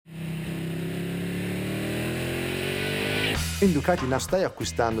In Ducati non stai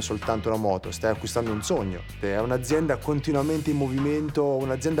acquistando soltanto una moto, stai acquistando un sogno. È un'azienda continuamente in movimento,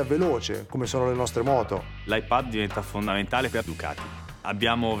 un'azienda veloce, come sono le nostre moto. L'iPad diventa fondamentale per Ducati.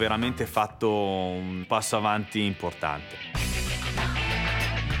 Abbiamo veramente fatto un passo avanti importante.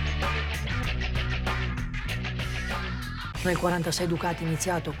 Nel 1946 Ducati ha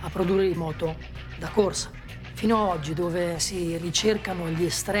iniziato a produrre moto da corsa, fino a oggi dove si ricercano gli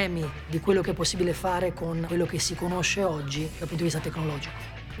estremi di quello che è possibile fare con quello che si conosce oggi dal punto di vista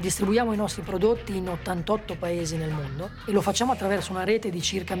tecnologico. Distribuiamo i nostri prodotti in 88 paesi nel mondo e lo facciamo attraverso una rete di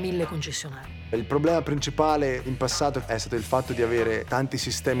circa 1000 concessionari. Il problema principale in passato è stato il fatto di avere tanti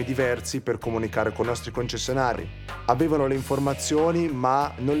sistemi diversi per comunicare con i nostri concessionari. Avevano le informazioni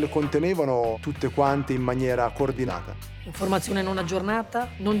ma non le contenevano tutte quante in maniera coordinata. Informazione non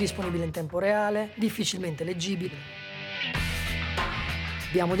aggiornata, non disponibile in tempo reale, difficilmente leggibile.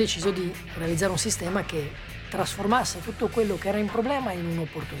 Abbiamo deciso di realizzare un sistema che trasformasse tutto quello che era in problema in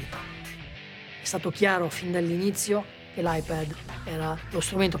un'opportunità. È stato chiaro fin dall'inizio che l'iPad era lo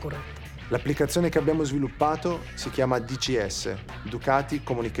strumento corretto. L'applicazione che abbiamo sviluppato si chiama DCS, Ducati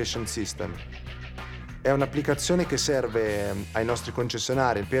Communication System. È un'applicazione che serve ai nostri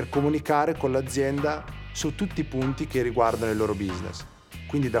concessionari per comunicare con l'azienda su tutti i punti che riguardano il loro business.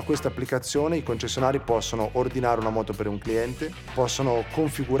 Quindi da questa applicazione i concessionari possono ordinare una moto per un cliente, possono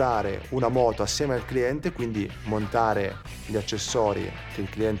configurare una moto assieme al cliente, quindi montare gli accessori che il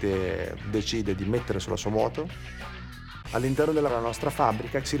cliente decide di mettere sulla sua moto. All'interno della nostra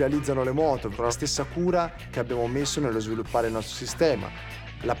fabbrica si realizzano le moto con la stessa cura che abbiamo messo nello sviluppare il nostro sistema.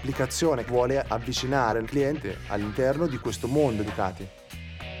 L'applicazione vuole avvicinare il cliente all'interno di questo mondo Ducati.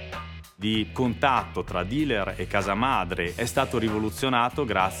 Di contatto tra dealer e casa madre è stato rivoluzionato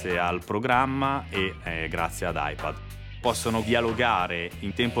grazie al programma e grazie ad iPad. Possono dialogare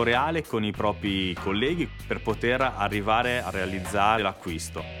in tempo reale con i propri colleghi per poter arrivare a realizzare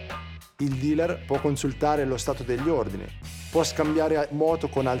l'acquisto. Il dealer può consultare lo stato degli ordini, può scambiare moto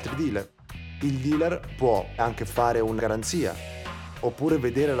con altri dealer. Il dealer può anche fare una garanzia, oppure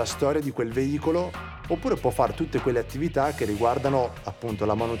vedere la storia di quel veicolo, oppure può fare tutte quelle attività che riguardano appunto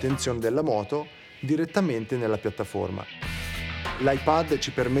la manutenzione della moto direttamente nella piattaforma. L'iPad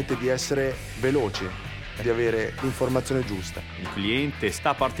ci permette di essere veloci, di avere l'informazione giusta. Il cliente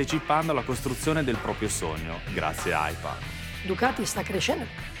sta partecipando alla costruzione del proprio sogno grazie a iPad. Ducati sta crescendo,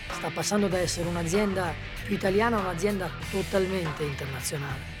 sta passando da essere un'azienda più italiana a un'azienda totalmente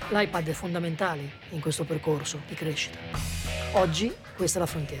internazionale. L'iPad è fondamentale in questo percorso di crescita. Oggi questa è la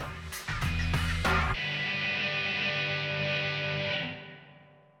frontiera.